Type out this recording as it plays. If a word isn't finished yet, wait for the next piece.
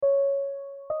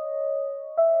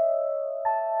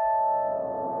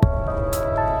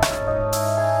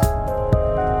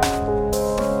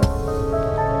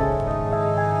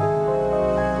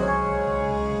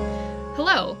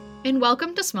And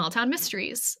welcome to Small Town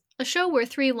Mysteries, a show where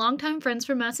three longtime friends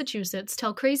from Massachusetts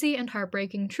tell crazy and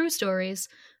heartbreaking true stories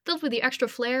filled with the extra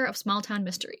flair of small town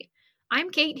mystery.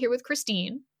 I'm Kate, here with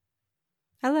Christine.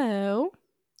 Hello.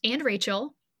 And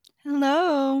Rachel.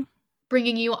 Hello.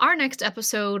 Bringing you our next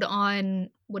episode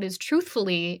on what is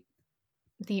truthfully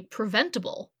the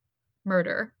preventable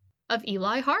murder of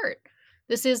Eli Hart.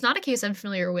 This is not a case I'm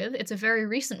familiar with. It's a very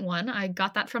recent one. I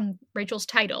got that from Rachel's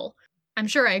title. I'm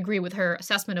sure I agree with her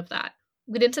assessment of that.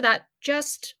 We'll get into that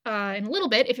just in a little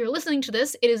bit. If you're listening to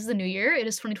this, it is the new year. It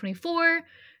is 2024,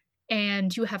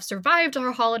 and you have survived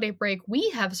our holiday break. We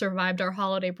have survived our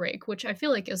holiday break, which I feel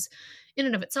like is in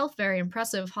and of itself very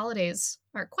impressive. Holidays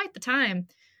are quite the time.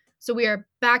 So we are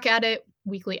back at it,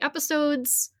 weekly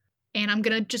episodes, and I'm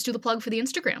going to just do the plug for the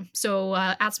Instagram. So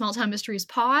at Small Town Mysteries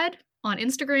Pod on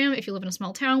Instagram. If you live in a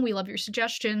small town, we love your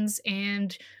suggestions,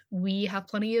 and we have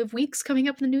plenty of weeks coming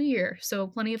up in the new year, so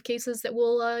plenty of cases that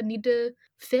we'll need to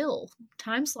fill,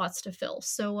 time slots to fill.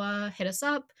 So hit us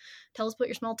up, tell us about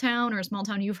your small town or a small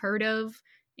town you've heard of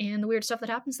and the weird stuff that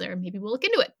happens there. Maybe we'll look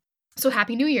into it. So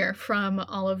happy new year from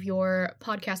all of your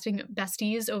podcasting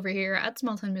besties over here at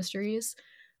Small Town Mysteries.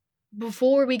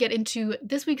 Before we get into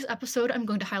this week's episode, I'm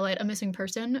going to highlight a missing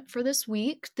person for this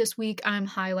week. This week, I'm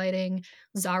highlighting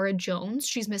Zara Jones.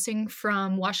 She's missing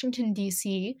from Washington,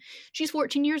 D.C. She's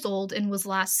 14 years old and was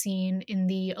last seen in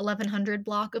the 1100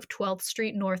 block of 12th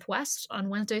Street Northwest on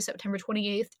Wednesday, September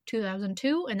 28th,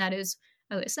 2002. And that is,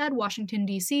 as I said, Washington,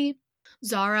 D.C.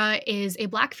 Zara is a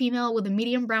black female with a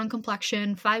medium brown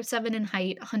complexion, 5'7" in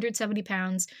height, 170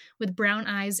 pounds, with brown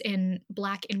eyes and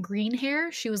black and green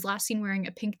hair. She was last seen wearing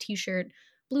a pink t-shirt,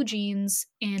 blue jeans,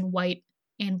 and white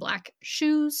and black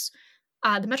shoes.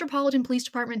 The Metropolitan Police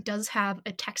Department does have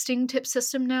a texting tip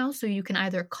system now, so you can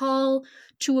either call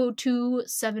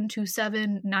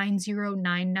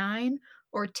 202-727-9099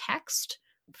 or text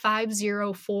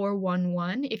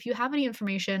 50411 if you have any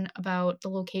information about the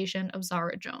location of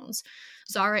Zara Jones.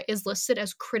 Zara is listed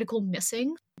as critical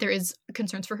missing. There is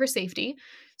concerns for her safety.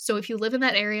 So if you live in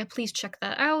that area, please check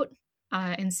that out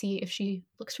and see if she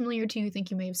looks familiar to you,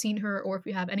 think you may have seen her, or if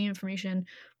you have any information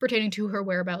pertaining to her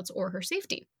whereabouts or her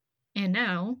safety. And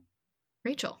now,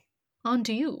 Rachel, on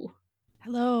to you.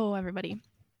 Hello, everybody.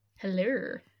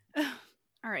 Hello.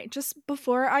 All right, just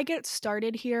before I get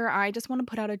started here, I just want to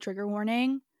put out a trigger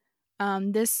warning.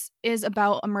 This is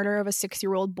about a murder of a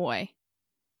 6-year-old boy.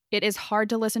 It is hard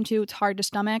to listen to, it's hard to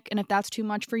stomach, and if that's too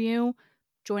much for you,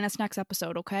 join us next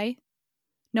episode, okay?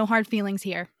 No hard feelings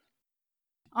here.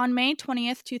 On May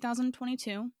 20th,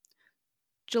 2022,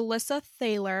 Jalissa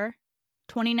Thaler,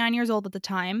 29 years old at the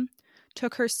time,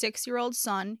 took her 6-year-old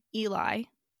son, Eli,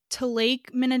 to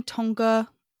Lake Minnetonka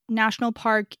National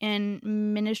Park in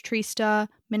Minnetrista,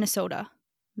 Minnesota.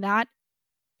 That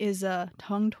is a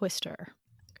tongue twister.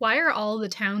 Why are all the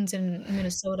towns in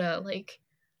Minnesota like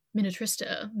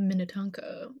Minnetrista,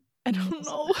 Minnetonka? I don't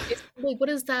know. Like, what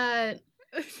is that?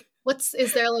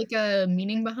 Is there like a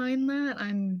meaning behind that?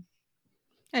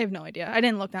 I have no idea. I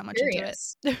didn't look that much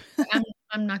curious. into it.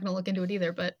 I'm not going to look into it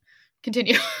either, but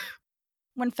continue.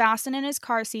 When fastened in his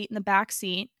car seat in the back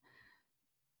seat,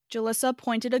 Jalissa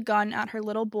pointed a gun at her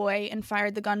little boy and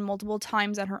fired the gun multiple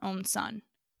times at her own son.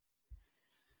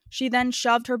 She then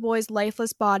shoved her boy's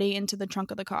lifeless body into the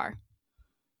trunk of the car.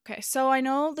 Okay, so I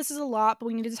know this is a lot, but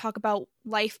we need to talk about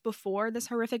life before this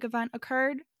horrific event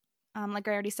occurred. Like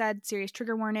I already said, serious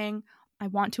trigger warning. I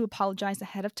want to apologize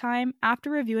ahead of time. After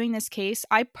reviewing this case,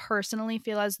 I personally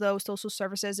feel as though social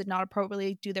services did not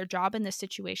appropriately do their job in this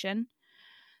situation.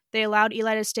 They allowed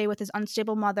Eli to stay with his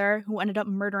unstable mother, who ended up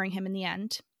murdering him in the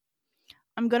end.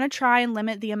 I'm going to try and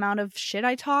limit the amount of shit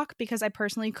I talk because I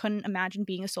personally couldn't imagine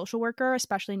being a social worker,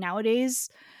 especially nowadays.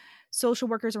 Social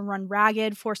workers are run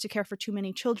ragged, forced to care for too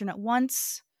many children at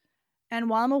once. And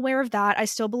while I'm aware of that, I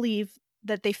still believe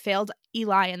that they failed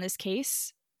Eli in this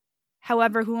case.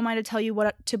 However, who am I to tell you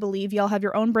what to believe? Y'all have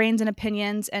your own brains and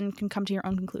opinions and can come to your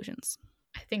own conclusions.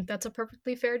 I think that's a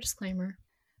perfectly fair disclaimer.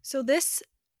 So this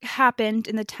happened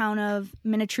in the town of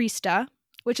Minnetrista,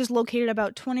 which is located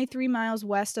about 23 miles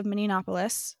west of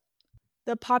Minneapolis.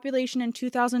 The population in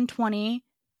 2020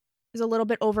 is a little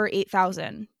bit over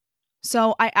 8,000.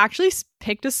 So I actually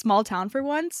picked a small town for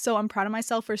once, so I'm proud of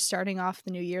myself for starting off the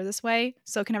new year this way.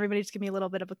 So can everybody just give me a little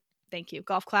bit of a thank you?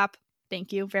 Golf clap.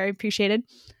 Thank you. Very appreciated.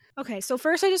 Okay, so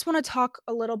first I just want to talk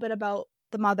a little bit about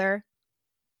the mother,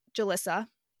 Jalissa.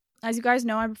 As you guys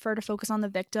know, I prefer to focus on the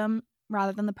victim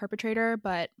rather than the perpetrator,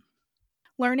 but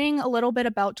learning a little bit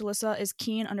about Jalissa is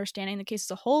key in understanding the case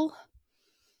as a whole.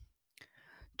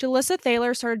 Jalissa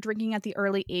Thaler started drinking at the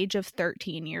early age of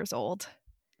 13 years old.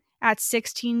 At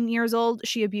 16 years old,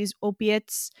 she abused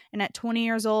opiates, and at 20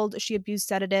 years old, she abused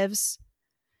sedatives.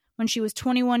 When she was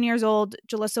 21 years old,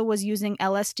 Jalissa was using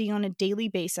LSD on a daily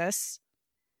basis.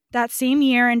 That same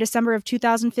year, in December of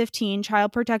 2015,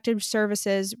 Child Protective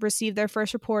Services received their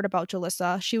first report about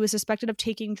Jalissa. She was suspected of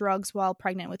taking drugs while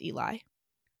pregnant with Eli.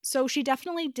 So she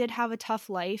definitely did have a tough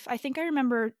life. I think I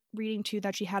remember reading, too,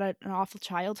 that she had an awful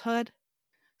childhood.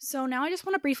 So now I just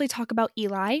want to briefly talk about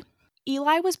Eli.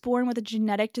 Eli was born with a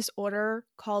genetic disorder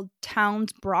called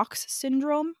Townes-Brocks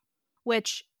syndrome,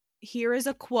 which here is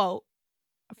a quote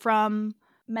from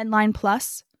Medline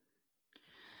Plus.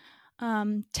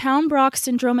 Townes-Brocks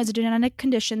syndrome is a genetic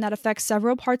condition that affects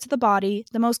several parts of the body.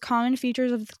 The most common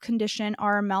features of the condition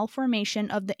are a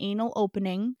malformation of the anal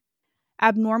opening,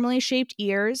 abnormally shaped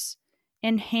ears,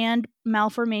 and hand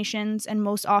malformations, and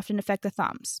most often affect the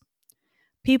thumbs.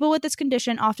 People with this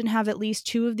condition often have at least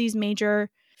two of these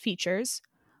major features.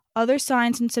 Other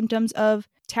signs and symptoms of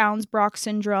Townes-Brocks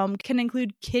syndrome can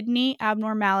include kidney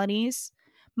abnormalities,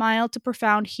 mild to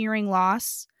profound hearing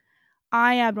loss,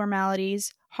 eye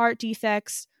abnormalities, heart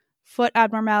defects, foot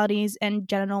abnormalities, and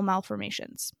genital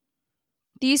malformations.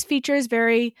 These features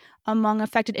vary among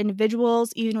affected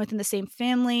individuals, even within the same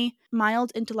family.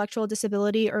 Mild intellectual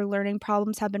disability or learning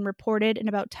problems have been reported in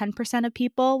about 10% of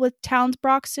people with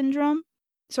Townes-Brocks syndrome.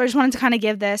 So I just wanted to kind of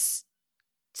give this,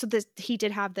 he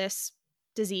did have this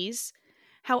disease.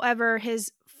 However, his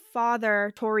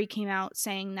father, Tori, came out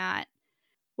saying that,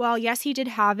 while yes, he did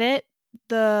have it,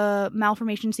 the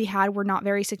malformations he had were not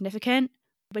very significant,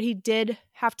 but he did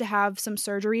have to have some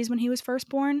surgeries when he was first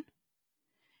born.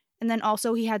 And then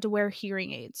also he had to wear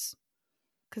hearing aids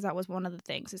because that was one of the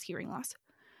things, his hearing loss.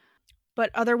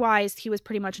 But otherwise, he was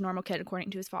pretty much a normal kid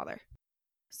according to his father.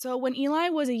 So when Eli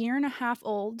was a year and a half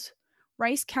old,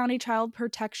 Rice County Child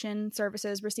Protection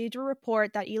Services received a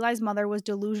report that Eli's mother was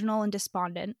delusional and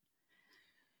despondent.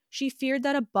 She feared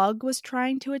that a bug was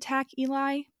trying to attack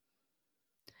Eli.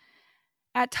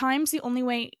 At times, the only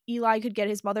way Eli could get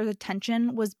his mother's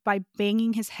attention was by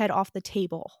banging his head off the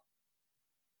table.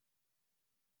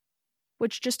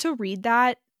 Which, just to read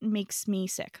that, makes me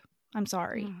sick. I'm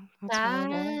sorry.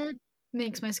 That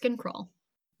makes my skin crawl.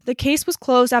 The case was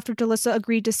closed after Jalissa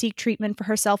agreed to seek treatment for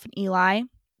herself and Eli.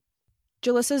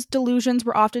 Jalissa's delusions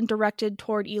were often directed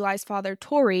toward Eli's father,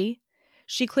 Tori.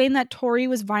 She claimed that Tori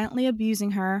was violently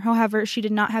abusing her. However, she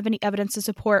did not have any evidence to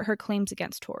support her claims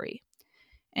against Tori.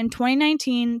 In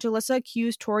 2019, Jalissa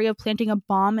accused Tori of planting a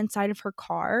bomb inside of her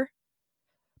car.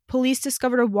 Police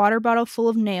discovered a water bottle full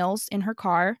of nails in her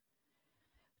car.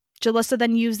 Jalissa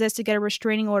then used this to get a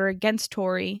restraining order against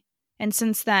Tori, and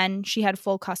since then, she had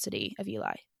full custody of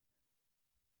Eli.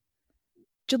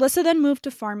 Jalissa then moved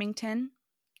to Farmington.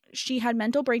 She had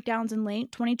mental breakdowns in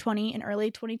late 2020 and early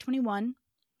 2021.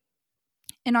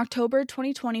 In October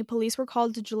 2020, police were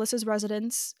called to Jalissa's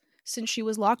residence since she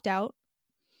was locked out.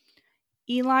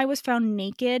 Eli was found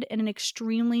naked in an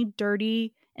extremely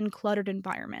dirty and cluttered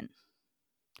environment.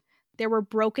 There were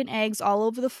broken eggs all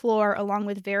over the floor, along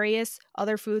with various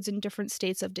other foods in different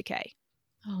states of decay.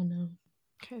 Oh, no.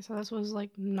 Okay, so this was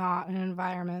like not an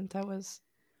environment that was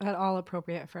at all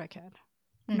appropriate for a kid.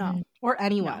 No. Or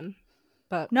anyone. No.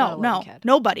 But No, kid.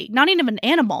 nobody. Not even an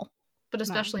animal. But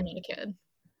especially not a kid.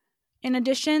 In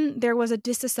addition, there was a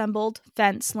disassembled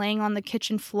fence laying on the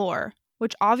kitchen floor,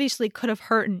 which obviously could have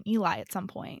hurt Eli at some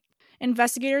point.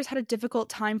 Investigators had a difficult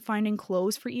time finding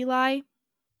clothes for Eli,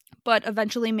 but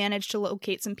eventually managed to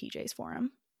locate some PJs for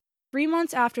him. 3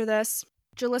 months after this,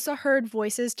 Jalissa heard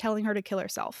voices telling her to kill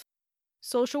herself.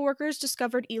 Social workers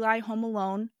discovered Eli home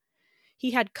alone.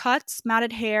 He had cuts,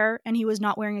 matted hair, and he was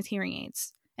not wearing his hearing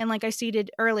aids. And like I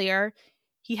stated earlier,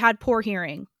 he had poor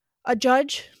hearing. A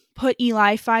judge put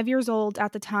Eli, 5 years old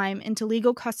at the time, into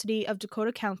legal custody of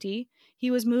Dakota County.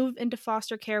 He was moved into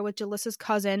foster care with Jalissa's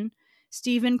cousin,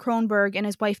 Stephen Kronberg, and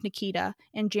his wife, Nikita,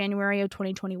 in January of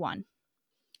 2021.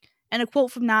 And a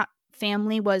quote from that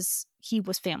family was, he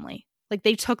was family. Like,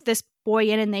 they took this boy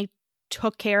in and they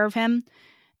took care of him.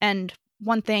 And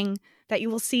one thing that you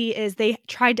will see is they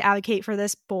tried to advocate for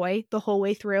this boy the whole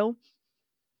way through.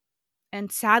 And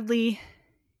sadly,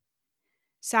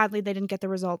 they didn't get the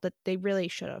result that they really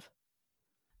should have.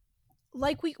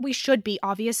 Like we should be,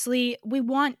 obviously.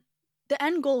 The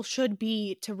end goal should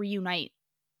be to reunite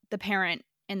the parent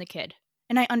and the kid.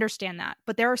 And I understand that.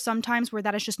 But there are some times where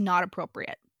that is just not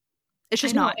appropriate. It's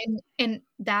just not. And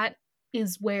that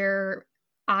is where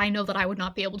I know that I would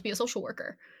not be able to be a social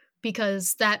worker.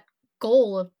 Because that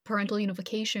goal of parental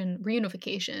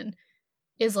reunification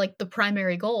is like the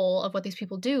primary goal of what these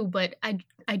people do. But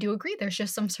I do agree there's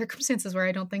just some circumstances where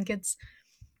I don't think it's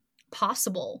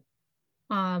possible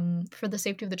for the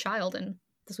safety of the child and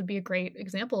this would be a great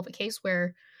example of a case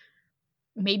where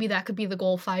maybe that could be the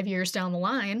goal 5 years down the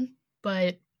line,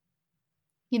 but,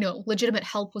 you know, legitimate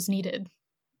help was needed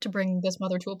to bring this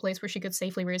mother to a place where she could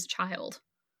safely raise a child.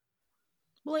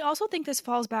 Well, I also think this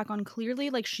falls back on clearly,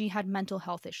 like, she had mental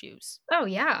health issues. Oh,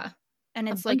 yeah. And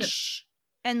it's like,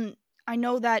 and I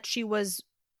know that she was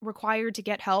required to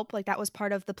get help. Like, that was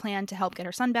part of the plan to help get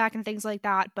her son back and things like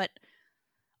that. But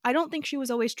I don't think she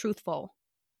was always truthful.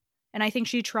 And I think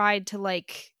she tried to,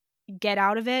 like, get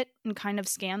out of it and kind of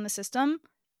scam the system.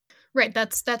 Right,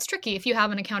 that's tricky. If you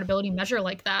have an accountability measure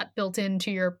like that built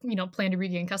into your, you know, plan to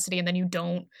regain custody and then you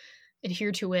don't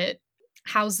adhere to it,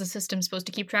 how's the system supposed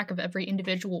to keep track of every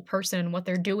individual person and what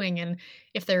they're doing and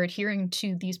if they're adhering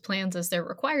to these plans as they're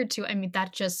required to? I mean,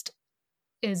 that just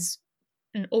is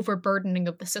an overburdening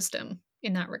of the system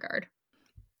in that regard.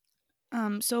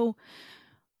 So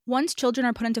once children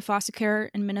are put into foster care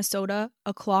in Minnesota,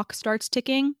 a clock starts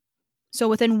ticking. So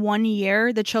within 1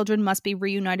 year, the children must be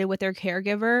reunited with their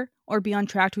caregiver or be on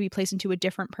track to be placed into a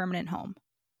different permanent home.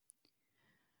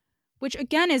 Which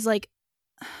again is like,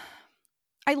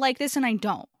 I like this and I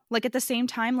don't. Like, at the same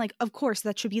time, like, of course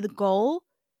that should be the goal.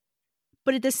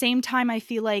 But at the same time, I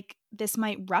feel like this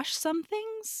might rush some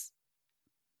things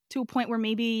to a point where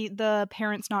maybe the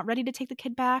parent's not ready to take the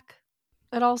kid back.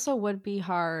 It also would be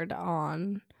hard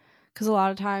on, because a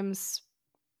lot of times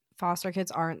foster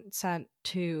kids aren't sent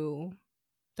to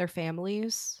their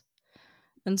families.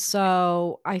 And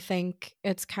so I think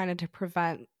it's kind of to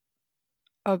prevent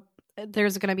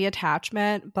there's going to be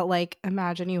attachment, but like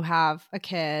imagine you have a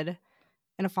kid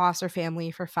in a foster family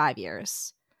for 5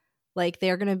 years. Like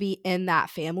they're going to be in that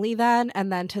family then,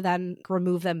 and then to then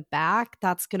remove them back,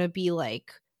 that's going to be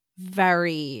like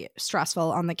very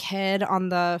stressful on the kid, on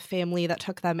the family that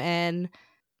took them in.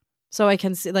 So I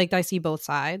can see, like, I see both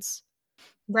sides.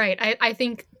 Right. I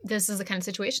think this is the kind of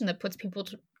situation that puts people,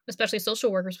 especially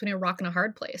social workers, between a rock and a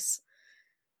hard place,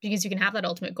 because you can have that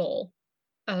ultimate goal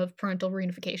of parental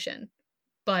reunification,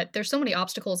 but there's so many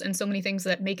obstacles and so many things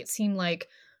that make it seem like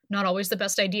not always the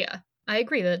best idea. I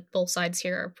agree that both sides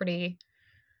here are pretty,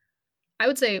 I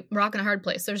would say, rock and a hard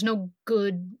place. There's no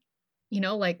good, you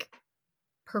know, like,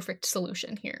 perfect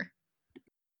solution here.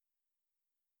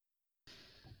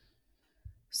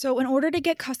 So in order to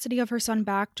get custody of her son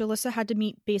back, Jalissa had to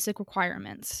meet basic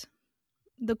requirements.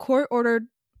 The court ordered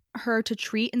her to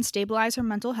treat and stabilize her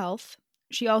mental health.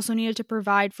 She also needed to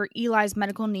provide for Eli's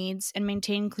medical needs and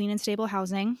maintain clean and stable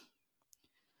housing.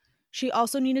 She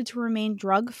also needed to remain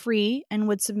drug-free and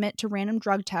would submit to random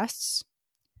drug tests.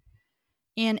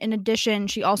 And in addition,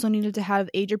 she also needed to have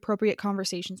age-appropriate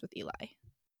conversations with Eli.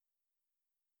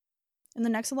 In the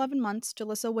next 11 months,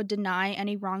 Jalissa would deny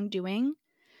any wrongdoing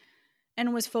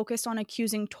and was focused on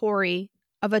accusing Tori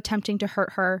of attempting to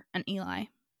hurt her and Eli.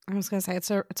 I was going to say,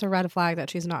 it's a red flag that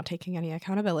she's not taking any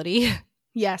accountability.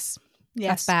 Yes.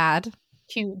 That's bad.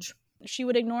 Huge. She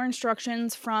would ignore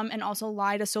instructions from and also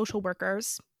lie to social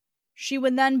workers. She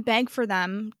would then beg for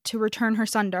them to return her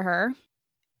son to her.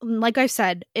 Like I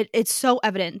said, it's so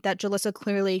evident that Jalissa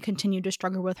clearly continued to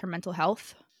struggle with her mental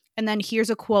health. And then here's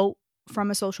a quote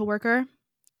from a social worker.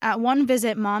 At one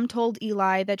visit, Mom told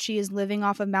Eli that she is living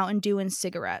off of Mountain Dew and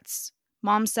cigarettes.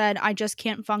 Mom said, I just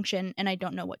can't function and I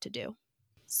don't know what to do.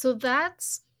 So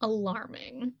that's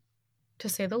alarming, to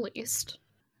say the least.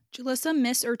 Jalissa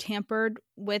missed or tampered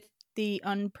with the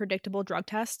unpredictable drug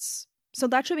tests. So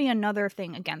that should be another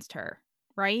thing against her,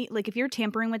 right? Like, if you're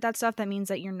tampering with that stuff, that means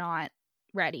that you're not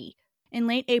ready. In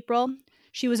late April,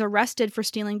 she was arrested for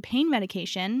stealing pain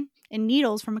medication and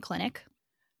needles from a clinic.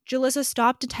 Jalissa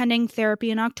stopped attending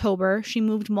therapy in October. She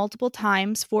moved multiple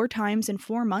times, 4 times in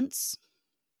 4 months.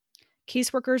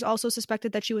 Caseworkers also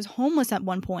suspected that she was homeless at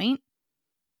one point.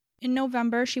 In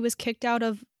November, she was kicked out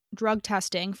of drug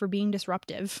testing for being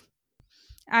disruptive.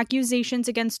 Accusations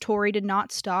against Tori did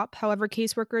not stop. However,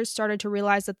 caseworkers started to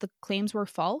realize that the claims were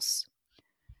false.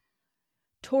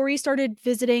 Tori started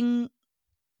visiting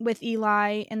with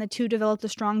Eli, and the two developed a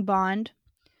strong bond.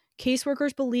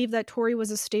 Caseworkers believe that Tori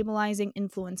was a stabilizing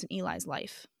influence in Eli's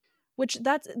life, which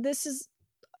this is,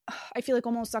 I feel like,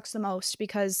 almost sucks the most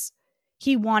because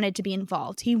he wanted to be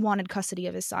involved. He wanted custody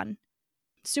of his son.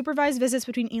 Supervised visits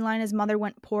between Eli and his mother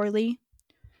went poorly.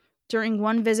 During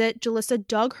one visit, Jalissa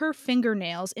dug her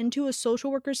fingernails into a social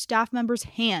worker staff member's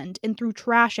hand and threw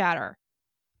trash at her.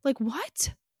 Like,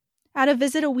 what? At a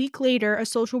visit a week later, a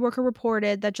social worker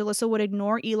reported that Jalissa would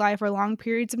ignore Eli for long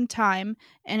periods of time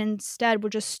and instead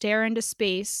would just stare into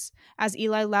space as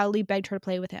Eli loudly begged her to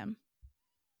play with him.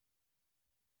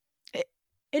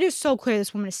 It is so clear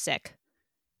this woman is sick.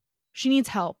 She needs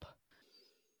help.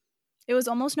 It was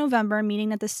almost November, meaning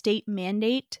that the state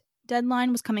mandate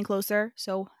deadline was coming closer,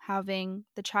 so having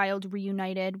the child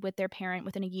reunited with their parent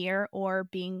within a year or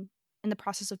being in the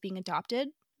process of being adopted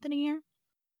within a year.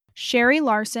 Sherry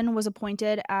Larson was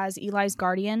appointed as Eli's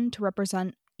guardian to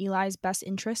represent Eli's best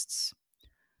interests.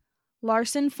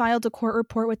 Larson filed a court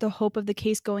report with the hope of the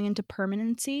case going into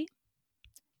permanency.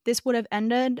 This would have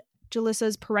ended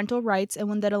Julissa's parental rights and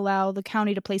would then allow the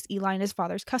county to place Eli in his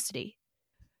father's custody.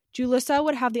 Julissa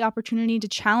would have the opportunity to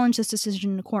challenge this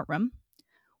decision in a courtroom.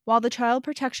 While the child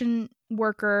protection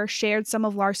worker shared some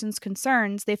of Larson's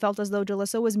concerns, they felt as though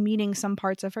Julissa was meeting some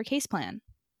parts of her case plan.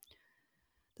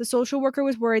 The social worker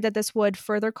was worried that this would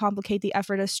further complicate the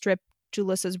effort to strip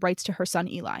Julissa's rights to her son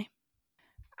Eli.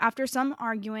 After some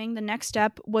arguing, the next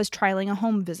step was trialing a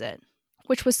home visit,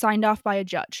 which was signed off by a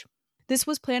judge. This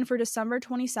was planned for December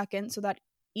 22nd so that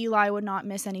Eli would not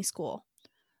miss any school.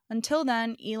 Until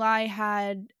then, Eli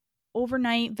had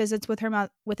overnight visits with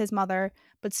his mother,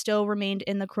 but still remained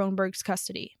in the Kronberg's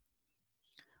custody.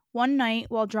 One night,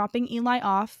 while dropping Eli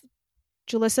off,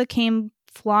 Julissa came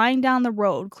flying down the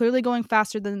road, clearly going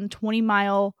faster than the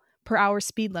 20-mile-per-hour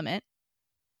speed limit.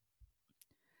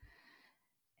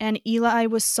 And Eli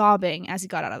was sobbing as he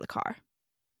got out of the car.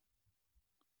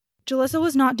 Julissa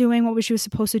was not doing what she was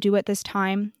supposed to do at this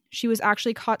time. She was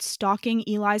actually caught stalking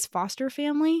Eli's foster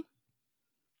family.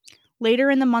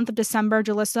 Later in the month of December,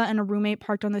 Julissa and a roommate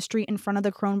parked on the street in front of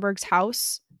the Kronberg's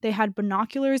house. They had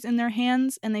binoculars in their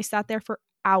hands, and they sat there for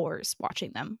hours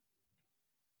watching them,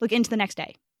 into the next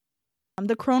day.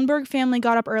 The Kronberg family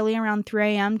got up early around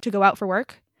 3 a.m. to go out for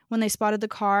work. When they spotted the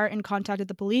car and contacted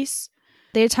the police,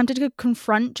 they attempted to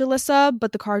confront Julissa,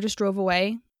 but the car just drove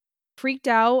away. Freaked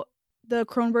out, the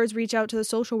Kronbergs reached out to the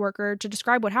social worker to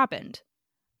describe what happened.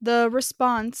 The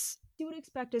response you would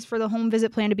expect is for the home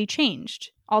visit plan to be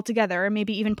changed altogether, or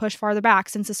maybe even pushed farther back,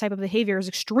 since this type of behavior is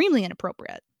extremely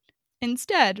inappropriate.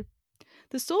 Instead,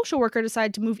 the social worker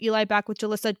decided to move Eli back with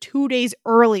Julissa 2 days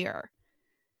earlier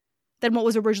than what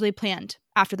was originally planned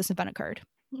after this event occurred.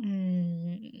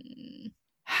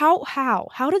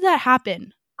 How did that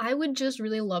happen? I would just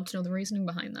really love to know the reasoning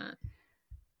behind that.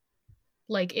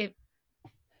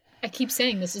 I keep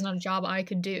saying this is not a job I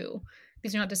could do.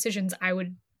 These are not decisions I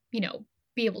would,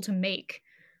 be able to make.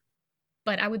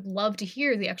 But I would love to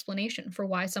hear the explanation for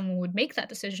why someone would make that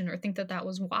decision or think that that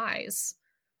was wise.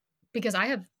 Because I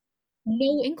have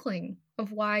no inkling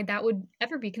of why that would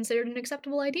ever be considered an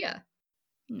acceptable idea.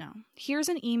 No. Here's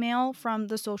an email from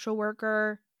the social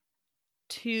worker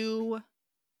to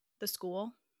the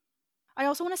school. I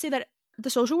also want to say that the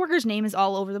social worker's name is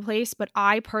all over the place, but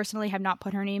I personally have not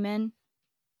put her name in.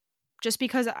 Just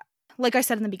because, like I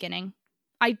said in the beginning,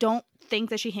 I don't think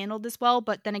that she handled this well,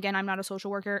 but then again, I'm not a social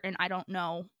worker and I don't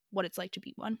know what it's like to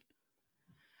be one.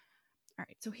 All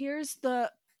right, so here's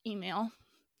the email.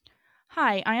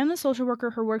 Hi, I am the social worker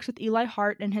who works with Eli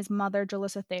Hart and his mother,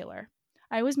 Julissa Thaler.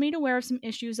 I was made aware of some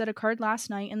issues that occurred last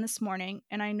night and this morning,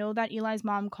 and I know that Eli's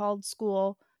mom called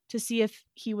school to see if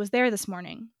he was there this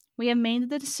morning. We have made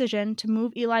the decision to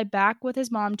move Eli back with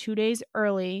his mom 2 days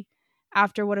early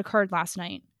after what occurred last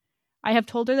night. I have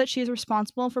told her that she is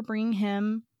responsible for bringing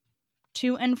him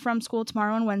to and from school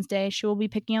tomorrow and Wednesday. She will be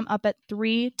picking him up at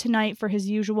 3 tonight for his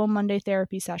usual Monday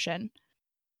therapy session.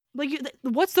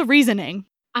 What's the reasoning?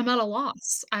 I'm at a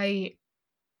loss.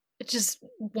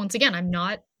 Once again, I'm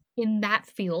not in that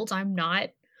field. I'm not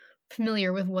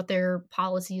familiar with what their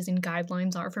policies and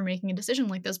guidelines are for making a decision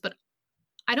like this, but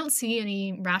I don't see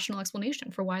any rational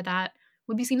explanation for why that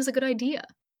would be seen as a good idea.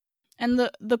 And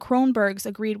the Kronbergs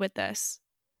agreed with this,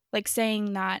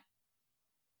 saying that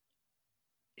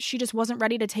she just wasn't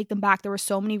ready to take them back. There were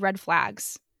so many red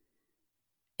flags.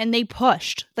 And they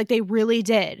pushed, they really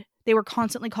did. They were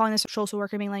constantly calling this social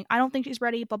worker being like, I don't think she's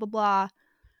ready, blah, blah, blah.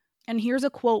 And here's a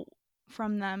quote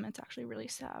from them. It's actually really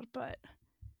sad, but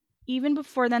even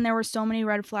before then, there were so many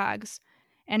red flags.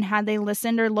 And had they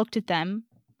listened or looked at them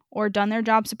or done their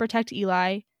jobs to protect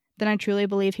Eli, then I truly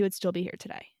believe he would still be here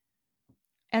today.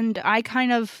 And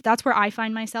that's where I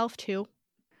find myself too.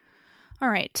 All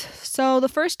right, so the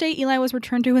first day Eli was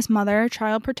returned to his mother,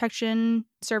 Child Protection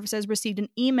Services received an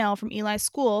email from Eli's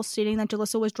school stating that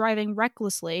Julissa was driving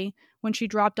recklessly when she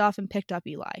dropped off and picked up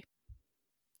Eli.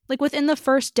 Within the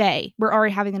first day, we're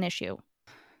already having an issue.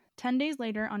 10 days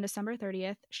later, on December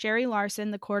 30th, Sherry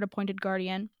Larson, the court-appointed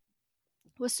guardian,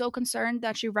 was so concerned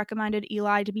that she recommended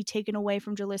Eli to be taken away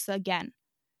from Julissa again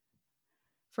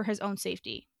for his own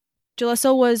safety.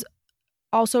 Julissa was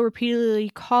also repeatedly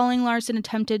calling Larson,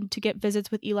 attempted to get visits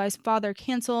with Eli's father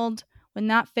canceled. When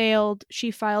that failed,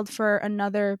 she filed for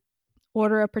another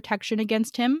order of protection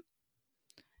against him,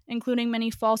 including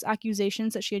many false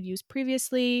accusations that she had used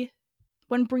previously.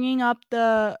 When bringing up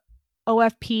the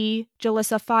OFP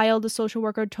Jalissa filed, the social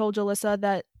worker told Jalissa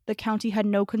that the county had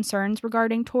no concerns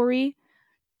regarding Tori.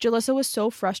 Jalissa was so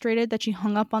frustrated that she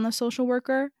hung up on the social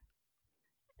worker.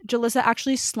 Jalissa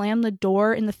actually slammed the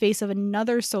door in the face of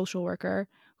another social worker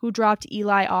who dropped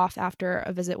Eli off after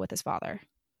a visit with his father.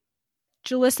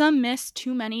 Jalissa missed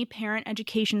too many parent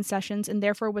education sessions and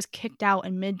therefore was kicked out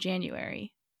in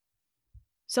mid-January.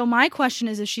 So my question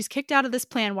is, if she's kicked out of this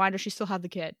plan, why does she still have the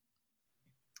kid?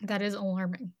 That is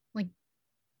alarming. Like,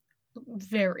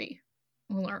 very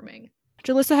alarming.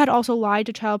 Jalissa had also lied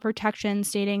to Child Protection,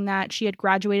 stating that she had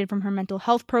graduated from her mental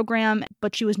health program,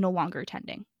 but she was no longer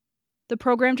attending. The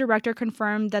program director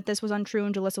confirmed that this was untrue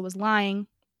and Jalissa was lying.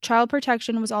 Child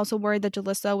Protection was also worried that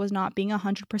Jalissa was not being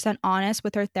 100% honest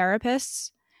with her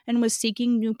therapists and was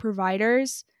seeking new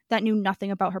providers that knew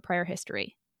nothing about her prior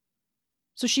history.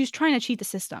 So she was trying to cheat the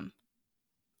system.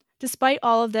 Despite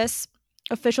all of this,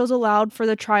 officials allowed for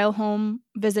the trial home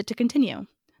visit to continue.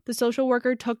 The social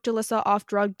worker took Jalissa off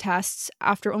drug tests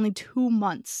after only 2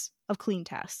 months of clean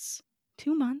tests.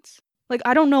 2 months? Like,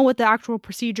 I don't know what the actual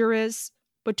procedure is,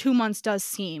 but 2 months does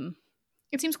seem...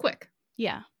 It seems quick.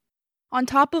 Yeah. On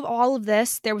top of all of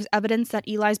this, there was evidence that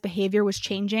Eli's behavior was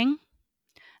changing.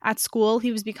 At school,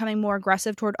 he was becoming more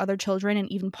aggressive toward other children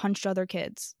and even punched other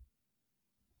kids.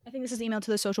 I think this is emailed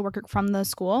to the social worker from the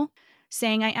school,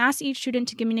 saying, I asked each student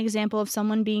to give me an example of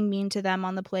someone being mean to them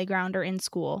on the playground or in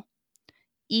school.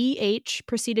 E.H.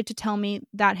 proceeded to tell me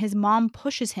that his mom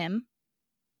pushes him.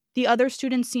 The other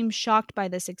students seemed shocked by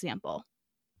this example.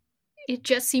 It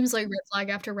just seems like red flag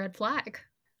after red flag.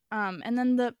 And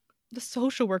then the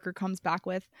social worker comes back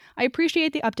with, I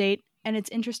appreciate the update, and it's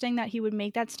interesting that he would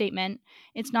make that statement.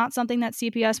 It's not something that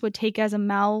CPS would take as a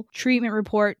maltreatment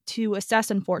report to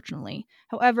assess, unfortunately.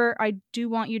 However, I do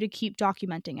want you to keep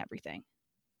documenting everything.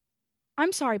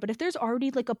 I'm sorry, but if there's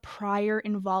already like a prior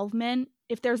involvement,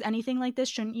 if there's anything like this,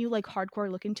 shouldn't you like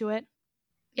hardcore look into it?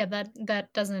 Yeah,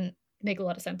 that doesn't make a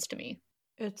lot of sense to me.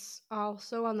 It's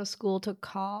also on the school to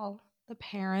call the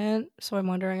parent, so I'm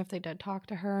wondering if they did talk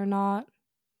to her or not,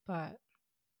 but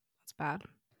that's bad.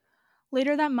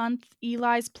 Later that month,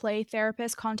 Eli's play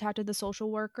therapist contacted the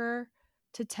social worker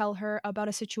to tell her about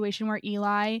a situation where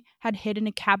Eli had hid in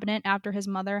a cabinet after his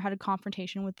mother had a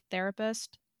confrontation with the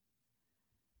therapist.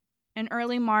 In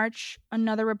early March,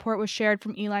 another report was shared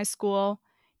from Eli's school.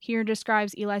 Here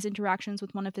describes Eli's interactions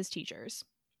with one of his teachers.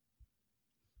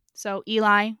 So,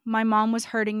 Eli, my mom was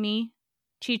hurting me.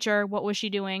 Teacher, what was she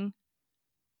doing?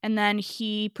 And then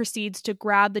he proceeds to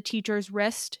grab the teacher's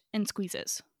wrist and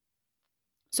squeezes.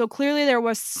 So clearly there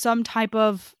was some type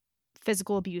of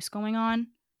physical abuse going on.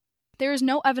 There is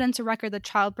no evidence or record that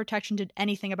Child Protection did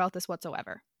anything about this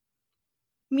whatsoever.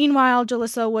 Meanwhile,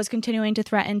 Jalissa was continuing to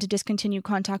threaten to discontinue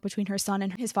contact between her son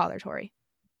and his father, Tori.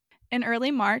 In early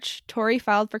March, Tori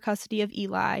filed for custody of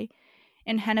Eli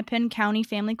in Hennepin County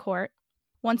Family Court.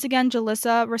 Once again,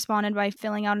 Jalissa responded by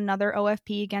filling out another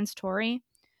OFP against Tori.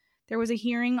 There was a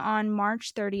hearing on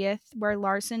March 30th where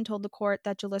Larson told the court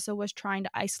that Jalissa was trying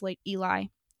to isolate Eli.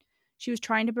 She was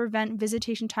trying to prevent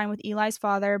visitation time with Eli's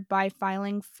father by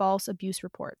filing false abuse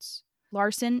reports.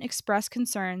 Larson expressed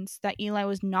concerns that Eli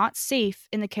was not safe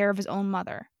in the care of his own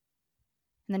mother.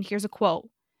 And then here's a quote.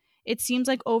 It seems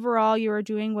like overall you are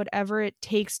doing whatever it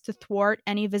takes to thwart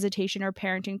any visitation or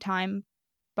parenting time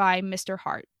by Mr.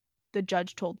 Hart, the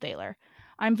judge told Thaler.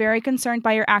 I'm very concerned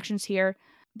by your actions here.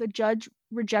 The judge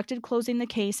rejected closing the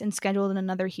case and scheduled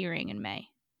another hearing in May.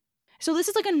 So this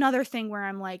is like another thing where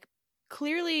I'm like,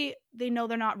 clearly they know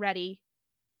they're not ready,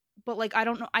 but like, I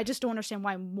don't know. I just don't understand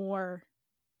why more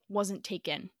wasn't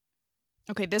taken.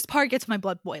 Okay, this part gets my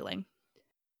blood boiling.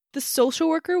 The social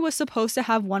worker was supposed to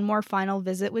have one more final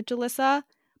visit with Jalissa,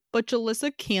 but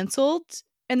Jalissa canceled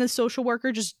and the social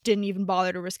worker just didn't even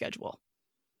bother to reschedule.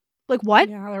 Like, what?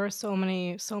 Yeah, there were so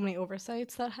many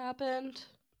oversights that happened.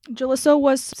 Jalissa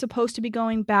was supposed to be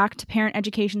going back to parent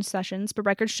education sessions, but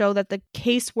records show that the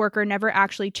caseworker never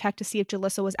actually checked to see if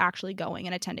Jalissa was actually going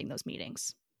and attending those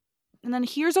meetings. And then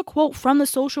here's a quote from the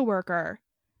social worker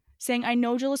saying, I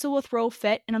know Jalissa will throw a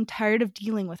fit and I'm tired of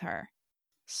dealing with her.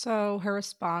 So her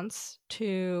response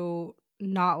to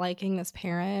not liking this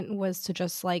parent was to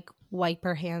just like wipe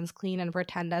her hands clean and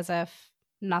pretend as if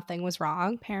nothing was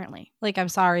wrong. Apparently. Like, I'm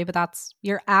sorry, but that's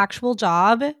your actual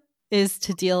job, is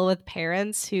to deal with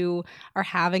parents who are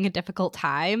having a difficult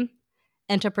time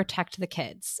and to protect the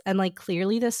kids. And like,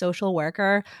 clearly the social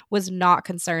worker was not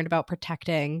concerned about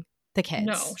protecting the kids.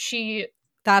 No,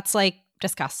 that's like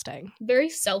disgusting. Very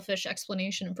selfish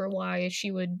explanation for why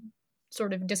she would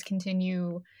sort of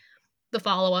discontinue the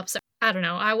follow-ups. I don't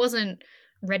know. I wasn't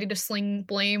ready to sling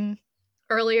blame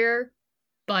earlier,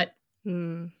 but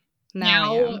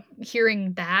Now I am.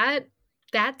 Hearing that,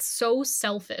 that's so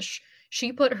selfish.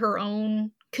 She put her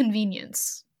own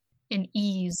convenience and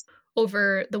ease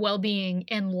over the well-being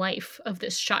and life of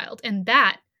this child, and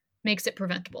that makes it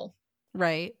preventable.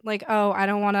 Right. Like, oh, I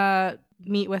don't want to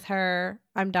meet with her.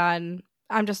 I'm done.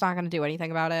 I'm just not going to do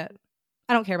anything about it.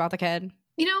 I don't care about the kid.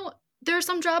 You know, there are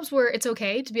some jobs where it's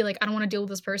okay to be like, I don't want to deal with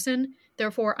this person,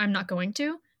 therefore I'm not going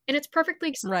to. And it's perfectly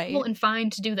acceptable Right. and fine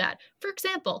to do that. For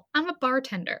example, I'm a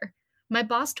bartender. My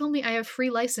boss told me I have free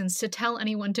license to tell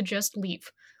anyone to just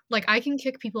leave. Like, I can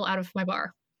kick people out of my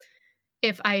bar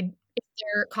if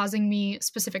they're causing me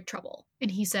specific trouble.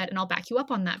 And he said, and I'll back you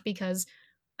up on that because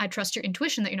I trust your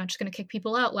intuition that you're not just going to kick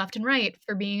people out left and right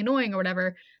for being annoying or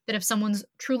whatever, that if someone's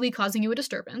truly causing you a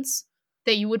disturbance,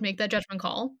 that you would make that judgment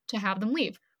call to have them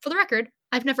leave. For the record,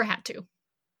 I've never had to.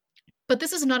 But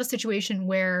this is not a situation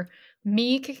where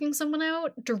me kicking someone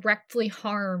out directly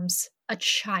harms a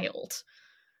child.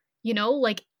 You know,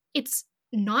 like, it's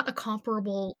not a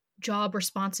comparable job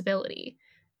responsibility.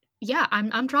 Yeah,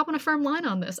 I'm dropping a firm line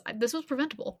on this. This was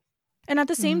preventable. And at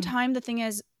the same time, the thing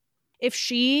is, if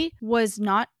she was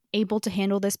not able to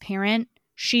handle this parent,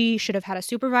 she should have had a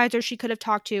supervisor she could have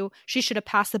talked to. She should have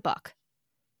passed the buck.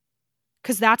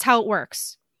 Because that's how it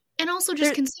works. And also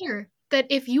just consider that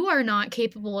if you are not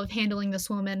capable of handling this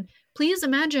woman, please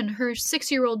imagine her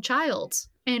 6-year-old child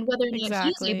and whether or not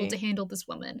he's able to handle this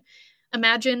woman.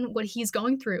 Imagine what he's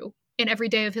going through in every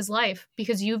day of his life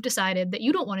because you've decided that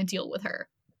you don't want to deal with her.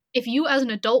 If you, as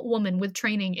an adult woman with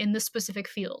training in this specific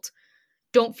field,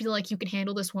 don't feel like you can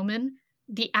handle this woman,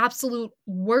 the absolute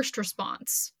worst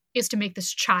response is to make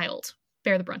this child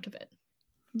bear the brunt of it.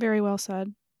 Very well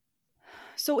said.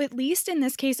 So at least in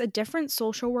this case, a different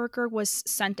social worker was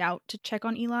sent out to check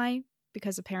on Eli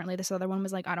because apparently this other one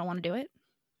was like, I don't want to do it.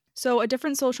 So a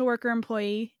different social worker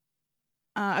employee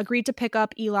agreed to pick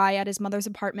up Eli at his mother's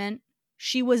apartment.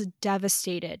 She was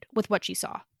devastated with what she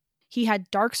saw. He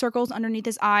had dark circles underneath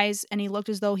his eyes, and he looked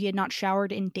as though he had not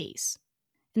showered in days.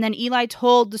 And then Eli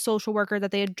told the social worker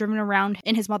that they had driven around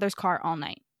in his mother's car all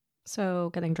night.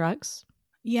 So getting drugs?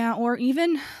 Yeah, or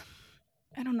even,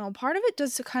 I don't know, part of it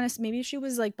does kind of, maybe she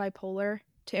was like bipolar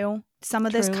too. Some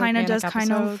of this kind of does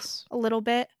kind of a little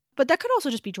bit. But that could also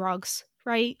just be drugs,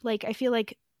 right? Like, I feel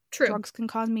like drugs can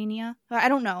cause mania. I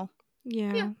don't know.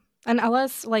 Yeah. And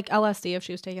LSD, if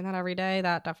she was taking that every day,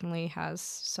 that definitely has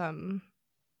some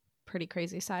pretty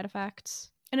crazy side effects.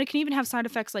 And it can even have side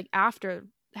effects like after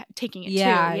taking it too.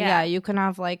 Yeah, you can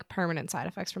have like permanent side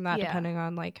effects from that depending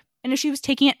on like. And if she was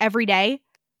taking it every day,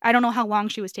 I don't know how long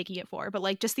she was taking it for, but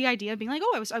like just the idea of being like,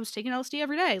 oh, I was taking LSD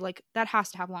every day, like that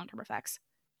has to have long-term effects.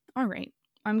 All right,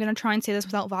 I'm gonna try and say this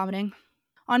without vomiting.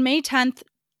 On May 10th,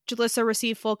 Jalissa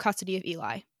received full custody of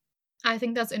Eli. I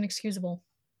think that's inexcusable.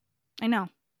 I know.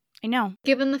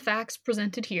 Given the facts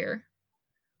presented here,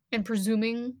 and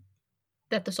presuming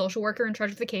that the social worker in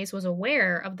charge of the case was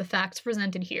aware of the facts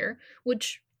presented here,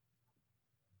 which,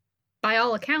 by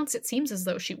all accounts, it seems as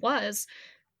though she was,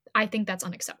 I think that's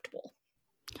unacceptable.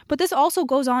 But this also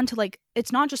goes on to, like,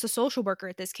 it's not just the social worker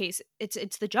at this case,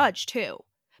 it's the judge, too.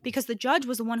 Because the judge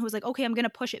was the one who was like, okay, I'm going to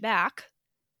push it back,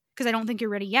 because I don't think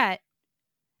you're ready yet.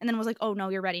 And then was like, oh, no,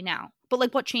 you're ready now. But,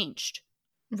 like, what changed?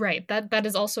 Right, that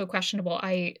is also questionable.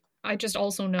 I just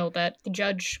also know that the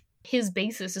judge, his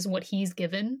basis is what he's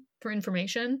given for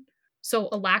information. So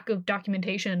a lack of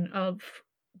documentation of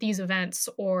these events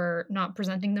or not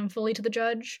presenting them fully to the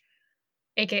judge,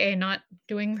 aka not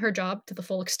doing her job to the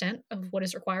full extent of what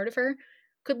is required of her,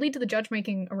 could lead to the judge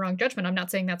making a wrong judgment. I'm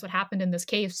not saying that's what happened in this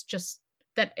case, just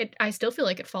that I still feel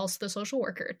like it falls to the social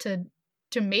worker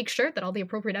to make sure that all the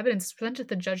appropriate evidence is presented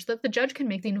to the judge, that the judge can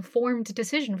make the informed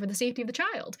decision for the safety of the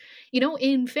child. You know,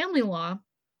 in family law,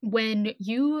 when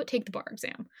you take the bar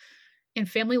exam and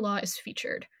family law is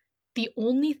featured, the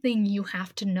only thing you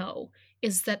have to know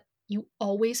is that you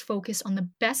always focus on the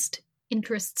best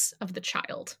interests of the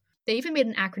child. They even made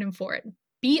an acronym for it,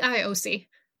 BIOC.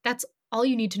 That's all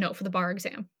you need to know for the bar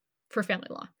exam for family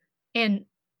law. And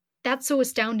that's so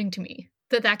astounding to me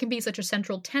that that can be such a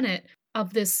central tenet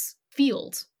of this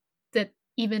field, that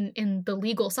even in the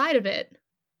legal side of it,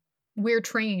 we're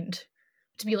trained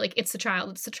to be like, it's the child,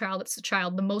 it's the child, it's the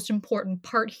child. The most important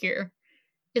part here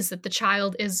is that the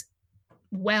child is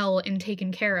well and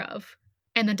taken care of.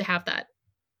 And then to have that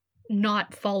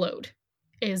not followed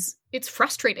it's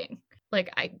frustrating. Like,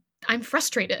 I'm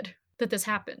frustrated that this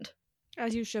happened.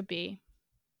 As you should be.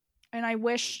 And I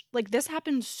wish, like, this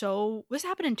happened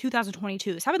in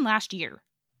 2022. This happened last year.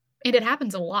 And it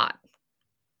happens a lot.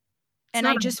 And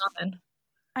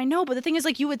I know, but the thing is,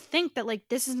 like, you would think that, like,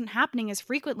 this isn't happening as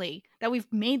frequently, that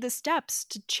we've made the steps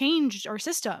to change our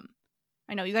system.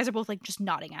 I know you guys are both like just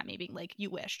nodding at me, being like, you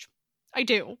wished. I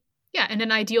do. Yeah, in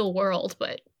an ideal world,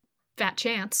 but fat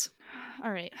chance.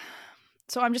 All right.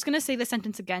 So I'm just going to say the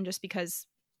sentence again just because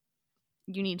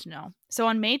you need to know. So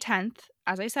on May 10th,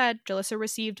 as I said, Jalissa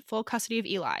received full custody of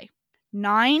Eli.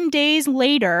 9 days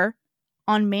later,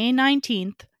 on May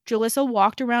 19th, Jalissa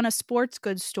walked around a sports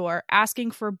goods store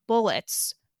asking for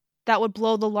bullets that would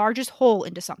blow the largest hole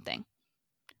into something.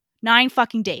 9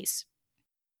 fucking days.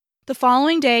 The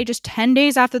following day, just 10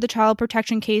 days after the child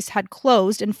protection case had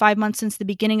closed and 5 months since the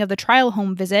beginning of the trial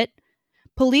home visit,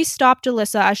 police stopped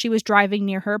Jalissa as she was driving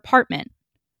near her apartment.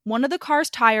 One of the car's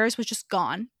tires was just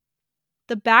gone.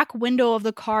 The back window of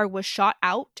the car was shot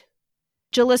out.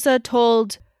 Jalissa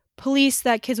told police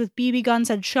that kids with BB guns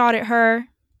had shot at her.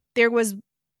 There was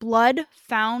blood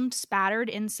found spattered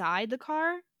inside the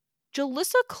car.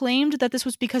 Jalissa claimed that this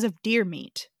was because of deer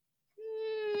meat.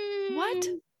 What?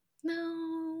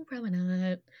 No, probably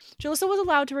not. Jalissa was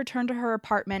allowed to return to her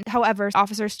apartment. However,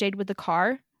 officers stayed with the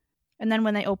car. And then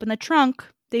when they opened the trunk,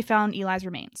 they found Eli's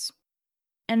remains.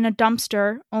 In a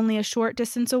dumpster, only a short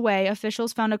distance away,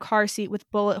 officials found a car seat with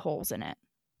bullet holes in it.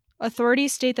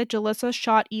 Authorities state that Jalissa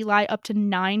shot Eli up to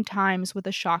 9 times with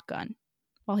a shotgun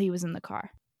while he was in the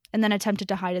car, and then attempted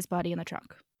to hide his body in the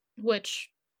trunk. Which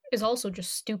is also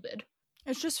just stupid.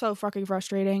 It's just so fucking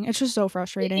frustrating. It's just so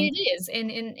frustrating. It is.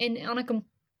 And on a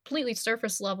completely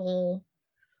surface level,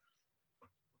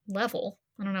 I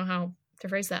don't know how to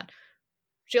phrase that.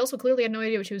 She also clearly had no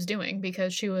idea what she was doing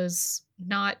because she was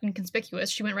not inconspicuous.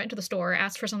 She went right into the store,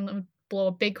 asked for something that would blow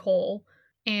a big hole,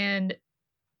 and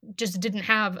just didn't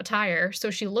have a tire. So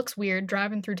she looks weird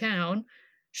driving through town.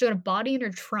 She had a body in her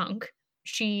trunk.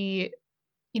 She,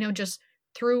 just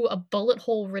threw a bullet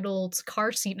hole riddled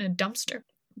car seat in a dumpster.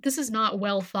 This is not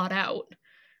well thought out,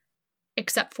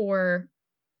 except for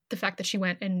the fact that she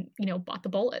went and, bought the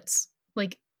bullets.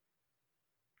 Like,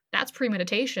 that's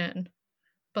premeditation.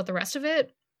 But the rest of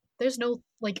it, there's no,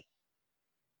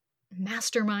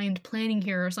 mastermind planning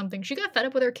here or something. She got fed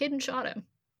up with her kid and shot him.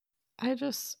 I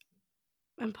just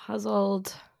am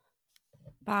puzzled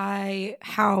by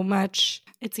how much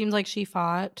it seems like she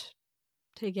fought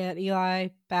to get Eli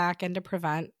back and to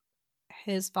prevent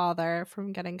his father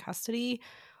from getting custody,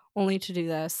 only to do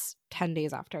this 10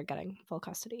 days after getting full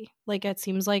custody. Like, it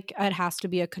seems like it has to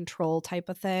be a control type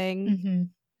of thing. Mm-hmm.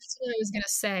 That's what I was going to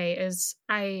say is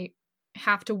I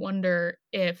have to wonder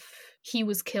if he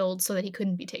was killed so that he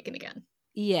couldn't be taken again.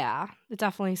 Yeah, it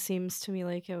definitely seems to me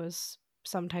like it was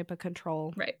some type of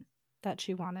control right that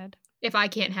she wanted. If I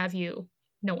can't have you,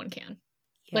 no one can.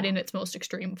 Yeah. But in its most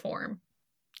extreme form.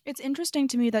 It's interesting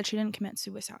to me that she didn't commit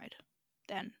suicide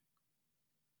then.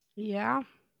 Yeah.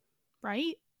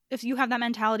 Right? If you have that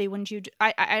mentality, wouldn't you?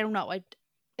 I don't know.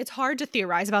 It's hard to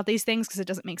theorize about these things because it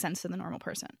doesn't make sense to the normal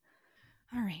person.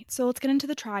 All right, so let's get into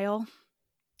the trial.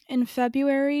 In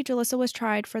February, Jalissa was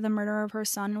tried for the murder of her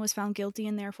son and was found guilty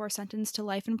and therefore sentenced to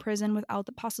life in prison without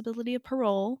the possibility of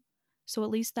parole. So at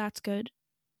least that's good.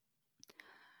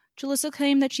 Jalissa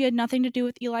claimed that she had nothing to do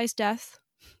with Eli's death.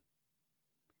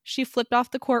 She flipped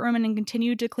off the courtroom and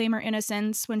continued to claim her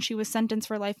innocence when she was sentenced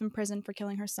for life in prison for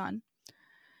killing her son.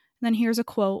 And then here's a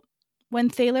quote. When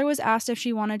Thaler was asked if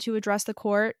she wanted to address the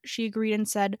court, she agreed and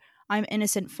said, "I'm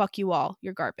innocent, fuck you all,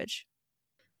 you're garbage."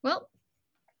 Well,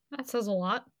 that says a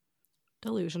lot.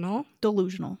 Delusional,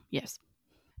 yes.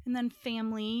 And then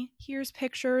family. Here's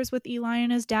pictures with Eli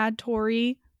and his dad,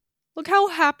 Tori. Look how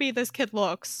happy this kid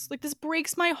looks. Like, this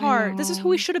breaks my heart. This is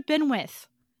who he should have been with.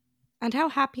 And how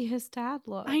happy his dad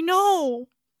looks. I know.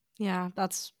 Yeah,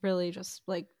 that's really just,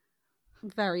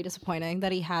 very disappointing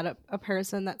that he had a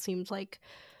person that seemed like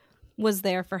was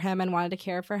there for him and wanted to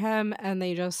care for him, and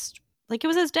they just, it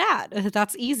was his dad.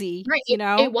 That's easy, right?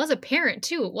 It was a parent,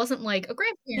 too. It wasn't like a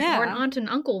grandparent or an aunt and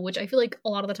uncle, which I feel like a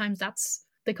lot of the times that's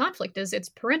the conflict is it's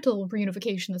parental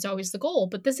reunification that's always the goal,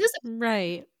 but this isn't.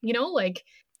 Right.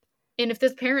 And if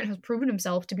this parent has proven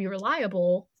himself to be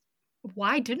reliable,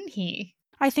 why didn't he?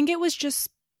 I think it was just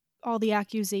all the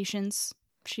accusations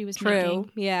she was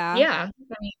making. Yeah. Yeah.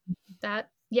 I mean,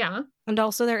 yeah. And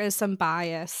also there is some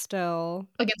bias still.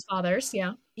 Against fathers,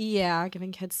 yeah. Yeah,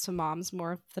 giving kids to moms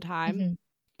more of the time.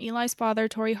 Mm-hmm. Eli's father,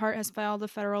 Tory Hart, has filed a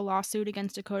federal lawsuit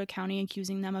against Dakota County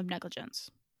accusing them of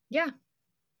negligence. Yeah.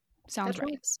 Sounds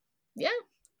right. Yeah.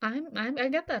 I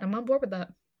get that. I'm on board with that.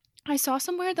 I saw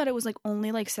somewhere that it was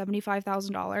only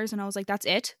 $75,000 and I was like, that's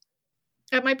it?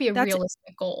 That might be a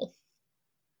realistic goal.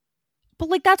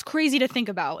 But that's crazy to think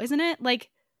about, isn't it?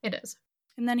 It is.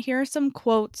 And then here are some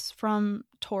quotes from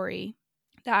Tory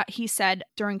that he said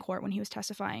during court when he was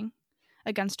testifying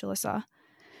against Jalissa.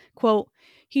 Quote,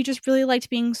 "He just really liked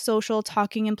being social,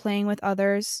 talking and playing with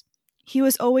others. He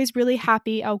was always really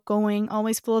happy, outgoing,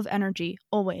 always full of energy,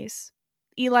 always.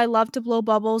 Eli loved to blow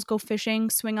bubbles, go fishing,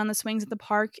 swing on the swings at the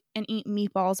park, and eat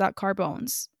meatballs at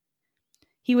Carbone's.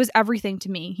 He was everything to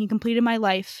me. He completed my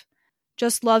life.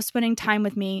 Just loved spending time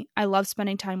with me. I loved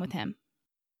spending time with him.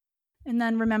 And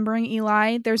then remembering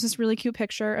Eli, there's this really cute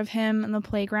picture of him in the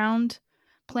playground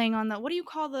playing on the, what do you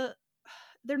call the,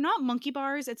 they're not monkey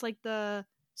bars, it's like the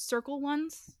circle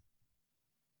ones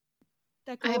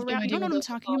that go I have no around. You idea don't know what what I'm those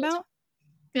are talking called. about?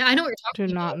 Yeah, I know what you're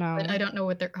Do talking not about, but know I don't know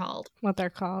what they're called. what they're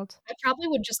called. I probably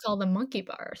would just call them monkey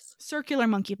bars. Circular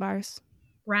monkey bars.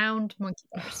 Round monkey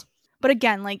bars. But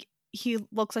again, like, he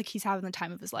looks like he's having the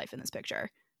time of his life in this picture.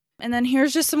 And then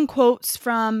here's just some quotes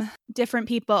from different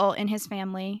people in his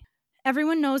family.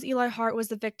 Everyone knows Eli Hart was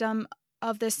the victim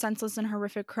of this senseless and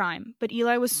horrific crime, but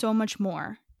Eli was so much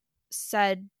more,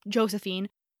 said Josephine.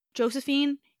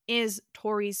 Josephine is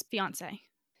Tori's fiance.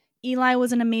 Eli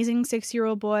was an amazing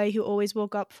 6-year-old boy who always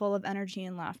woke up full of energy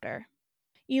and laughter.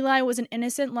 Eli was an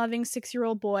innocent, loving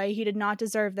 6-year-old boy. He did not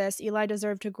deserve this. Eli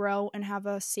deserved to grow and have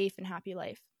a safe and happy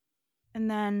life. And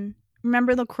then,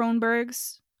 remember the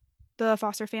Kronbergs, the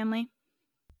foster family?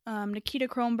 Nikita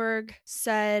Kronberg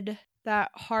said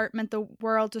that Hart meant the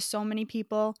world to so many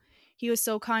people. He was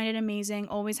so kind and amazing,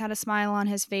 always had a smile on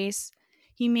his face.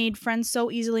 He made friends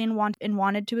so easily and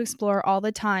wanted to explore all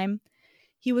the time.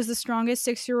 He was the strongest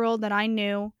 6-year-old that I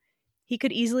knew. He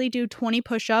could easily do 20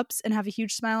 push-ups and have a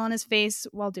huge smile on his face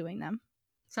while doing them.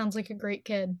 Sounds like a great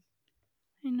kid.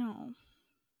 I know.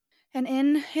 And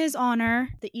in his honor,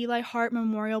 the Eli Hart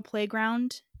Memorial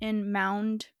Playground in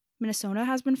Mound, Minnesota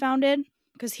has been founded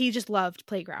because he just loved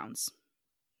playgrounds.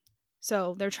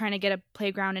 So they're trying to get a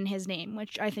playground in his name,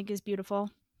 which I think is beautiful.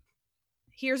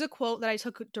 Here's a quote that I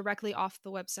took directly off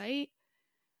the website.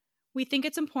 We think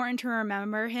it's important to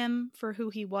remember him for who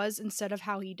he was instead of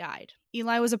how he died.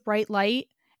 Eli was a bright light,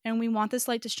 and we want this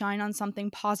light to shine on something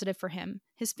positive for him,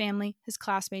 his family, his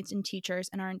classmates, and teachers,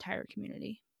 and our entire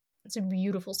community. It's a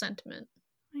beautiful sentiment.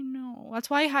 I know. That's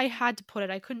why I had to put it.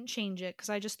 I couldn't change it because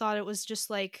I just thought it was just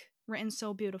like written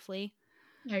so beautifully.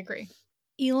 I agree.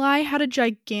 Eli had a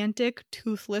gigantic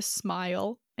toothless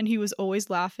smile, and he was always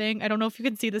laughing. I don't know if you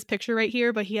can see this picture right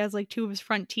here, but he has like 2 of his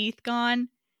front teeth gone.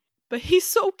 But he's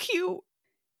so cute.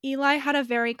 Eli had a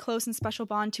very close and special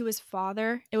bond to his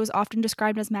father. It was often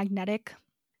described as magnetic.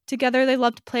 Together, they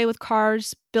loved to play with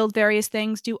cars, build various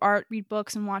things, do art, read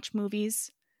books, and watch movies.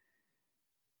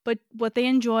 But what they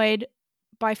enjoyed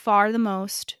by far the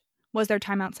most was their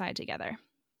time outside together.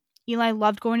 Eli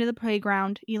loved going to the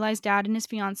playground. Eli's dad and his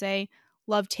fiance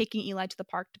loved taking Eli to the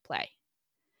park to play.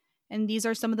 And these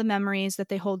are some of the memories that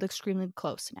they hold extremely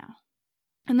close now.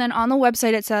 And then on the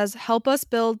website it says, help us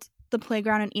build the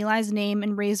playground in Eli's name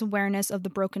and raise awareness of the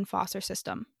broken foster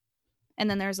system. And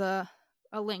then there's a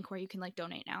link where you can like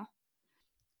donate now.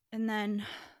 And then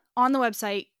on the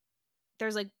website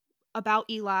there's like about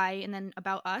Eli and then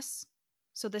about us.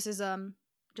 So this is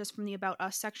just from the about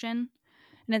us section.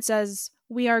 And it says,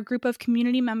 we are a group of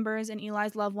community members and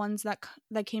Eli's loved ones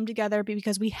that came together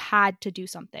because we had to do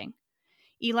something.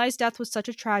 Eli's death was such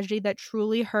a tragedy that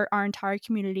truly hurt our entire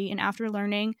community, and after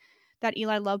learning that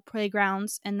Eli loved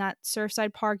playgrounds and that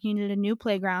Surfside Park needed a new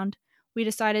playground, we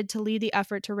decided to lead the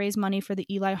effort to raise money for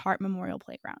the Eli Hart Memorial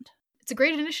Playground. It's a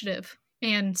great initiative,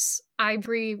 and I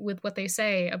agree with what they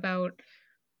say about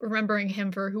remembering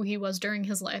him for who he was during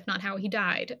his life, not how he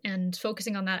died, and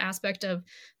focusing on that aspect of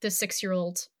this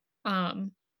 6-year-old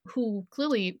who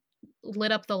clearly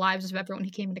lit up the lives of everyone he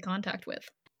came into contact with.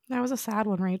 That was a sad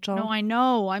one, Rachel. No, I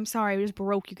know. I'm sorry. I just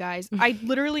broke you guys. I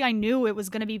knew it was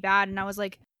going to be bad. And I was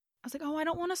like, oh, I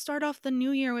don't want to start off the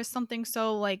new year with something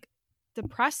so like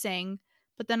depressing.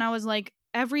 But then I was like,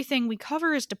 everything we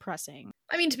cover is depressing.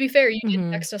 I mean, to be fair, you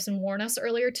did text us and warn us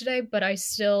earlier today, but I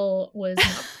still was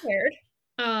not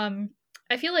prepared.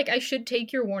 I feel like I should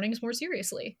take your warnings more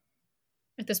seriously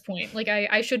at this point. Like,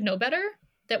 I should know better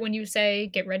that when you say,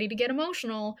 get ready to get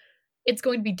emotional, it's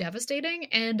going to be devastating.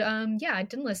 And yeah, I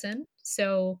didn't listen.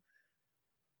 So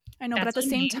I know, but at the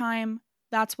same time,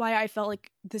 that's why I felt like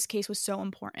this case was so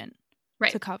important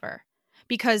to cover.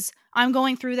 Because I'm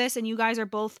going through this and you guys are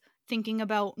both thinking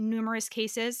about numerous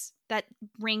cases that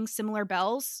ring similar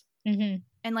bells. Mm-hmm.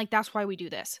 And like, that's why we do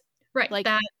this. Right. Like,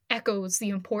 that echoes the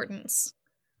importance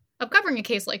of covering a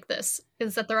case like this,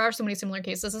 is that there are so many similar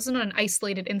cases. This isn't an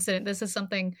isolated incident. This is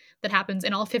something that happens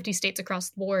in all 50 states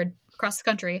across the board, across the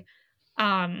country.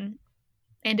 And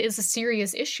is a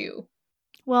serious issue.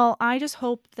 Well, I just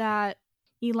hope that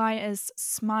Eli is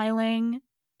smiling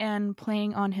and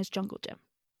playing on his jungle gym.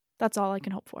 That's all I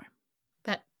can hope for.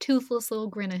 That toothless little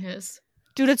grin of his.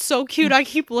 Dude, it's so cute. I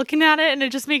keep looking at it and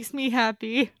it just makes me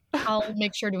happy. I'll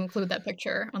make sure to include that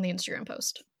picture on the Instagram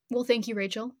post. Well, thank you,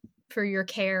 Rachel, for your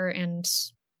care and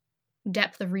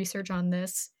depth of research on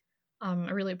this. I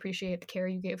really appreciate the care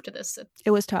you gave to this.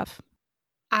 It was tough.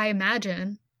 I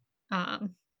imagine, but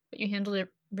you handled it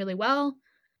really well.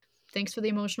 Thanks for the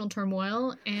emotional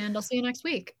turmoil, and I'll see you next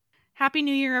week. Happy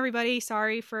New Year, everybody.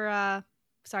 Sorry for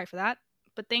that,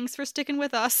 but thanks for sticking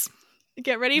with us.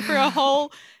 Get ready for a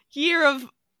whole year of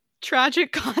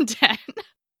tragic content.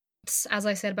 As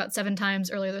I said about 7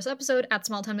 times earlier this episode, at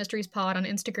Small Town Mysteries Pod on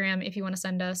Instagram, if you want to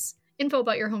send us info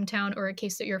about your hometown or a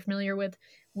case that you're familiar with,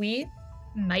 we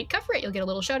might cover it. You'll get a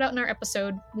little shout out in our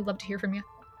episode. We'd love to hear from you.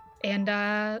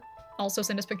 And also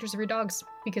send us pictures of your dogs,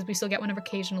 because we still get one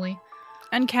occasionally.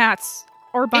 And cats.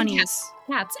 Or bunnies.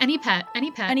 Cats. Any pet.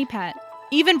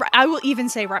 Even I will even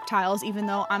say reptiles, even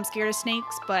though I'm scared of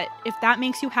snakes, but if that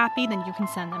makes you happy, then you can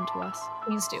send them to us.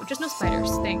 Please do. Just no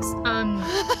spiders. Thanks.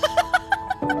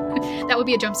 That would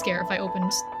be a jump scare if I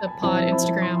opened the pod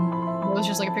Instagram. It was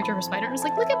just like a picture of a spider and I was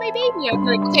like, look at my baby. I'm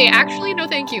like, okay, actually, no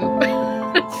thank you.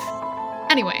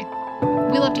 Anyway,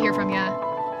 we love to hear from you.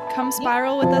 Come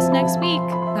spiral with us next week.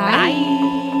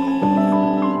 Bye.